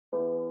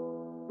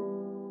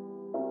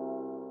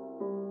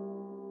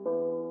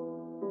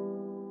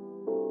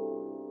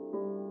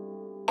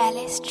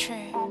That is true.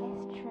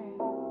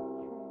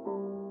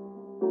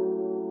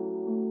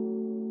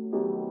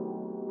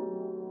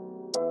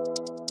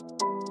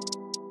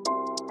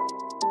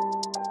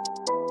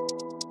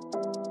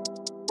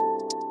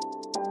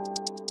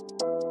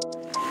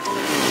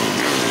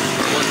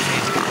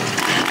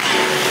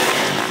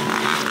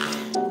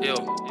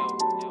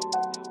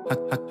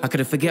 I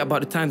couldn't forget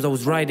about the times I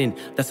was riding.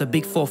 That's a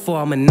big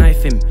 4-4, I'ma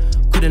knife him.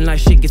 Couldn't lie,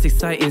 shit gets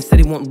exciting. Said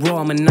he want raw,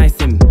 I'ma nice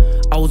him.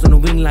 I was on the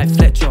wing like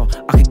Fletcher.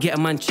 I could get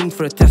a man ching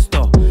for a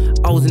tester.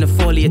 I was in a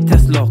 4-liter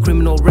Tesla,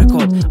 criminal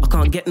record. I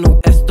can't get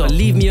no Esther.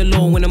 Leave me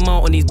alone when I'm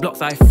out on these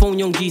blocks. I phone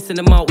young G, send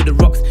them out with the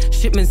rocks.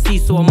 Shipment C,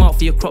 so I'm out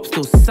for your crop.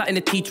 Still sat in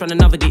the T trying to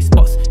navigate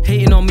spots.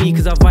 Hating on me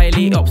cause I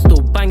violate up.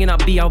 Still banging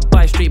up B, I'll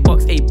buy straight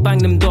box. Ayy, bang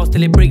them doors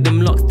till they break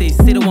them locks. They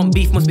say they want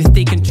beef, must be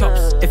steak and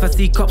chops. If I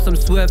see cops, I'm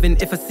swerving.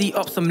 If I see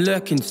ops, I'm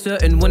lurking.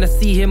 Certain when I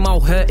see him, I'll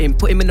hurt him.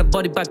 Put him in the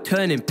body bag,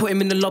 turn him. Put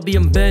him in the lobby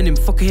and burn him.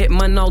 Fuck a hit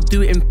man, I'll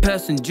do it in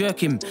person.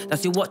 Jerk him,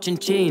 that's your watch and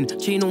chain.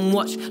 Chain on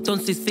watch,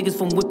 don't see figures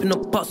from whipping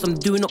up pots. I'm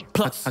doing up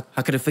plots.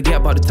 I couldn't forget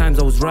about the times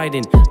I was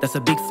riding. That's a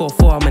big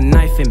 4-4, I'ma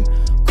knife him.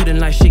 Couldn't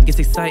lie, shit gets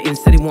exciting.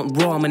 Said he want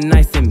raw, I'ma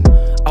nice him.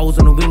 I was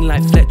on the wing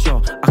like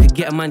Fletcher. I could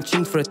get a man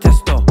ching for a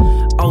tester.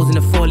 I was in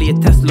a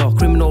 4-liter Tesla,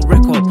 criminal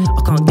record.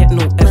 I can't get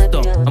no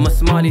Esther. I'm a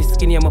smarty,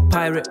 skinny, I'm a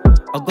pirate.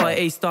 I got an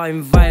A-star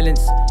in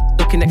violence.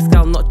 Looking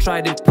ex-gal, not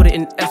tried it. Put it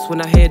in S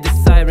when I hear the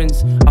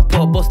sirens. I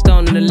put a boss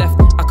down on the left.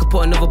 I could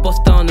put another boss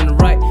down on the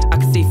right. I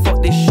could say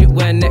fuck this shit,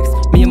 where next?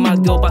 Me and my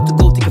girl about to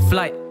go take a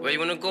flight. Where you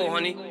wanna go,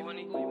 honey?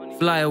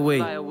 Fly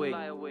away.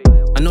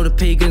 I know the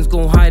pagans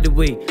gon' hide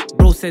away.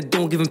 Bro said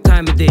don't give him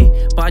time of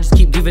day, but I just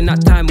keep giving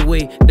that time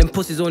away. Them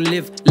pussies only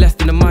live less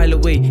than a mile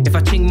away. If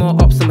I ching more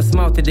ups, I'ma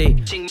smile today.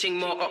 Ching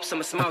more ups,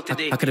 I'ma smile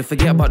today. I couldn't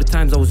forget about the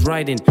times I was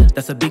riding.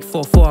 That's a big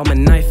 4-4, I'ma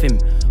knife him.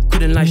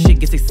 Couldn't lie, shit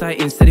gets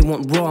exciting. Said he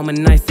want raw, I'ma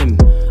nice him.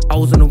 I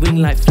was on the wing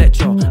like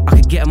Fletcher. I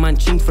could get a man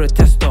ching for a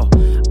tester.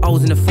 I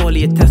was in a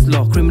 4-liter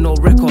Tesla, criminal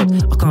record.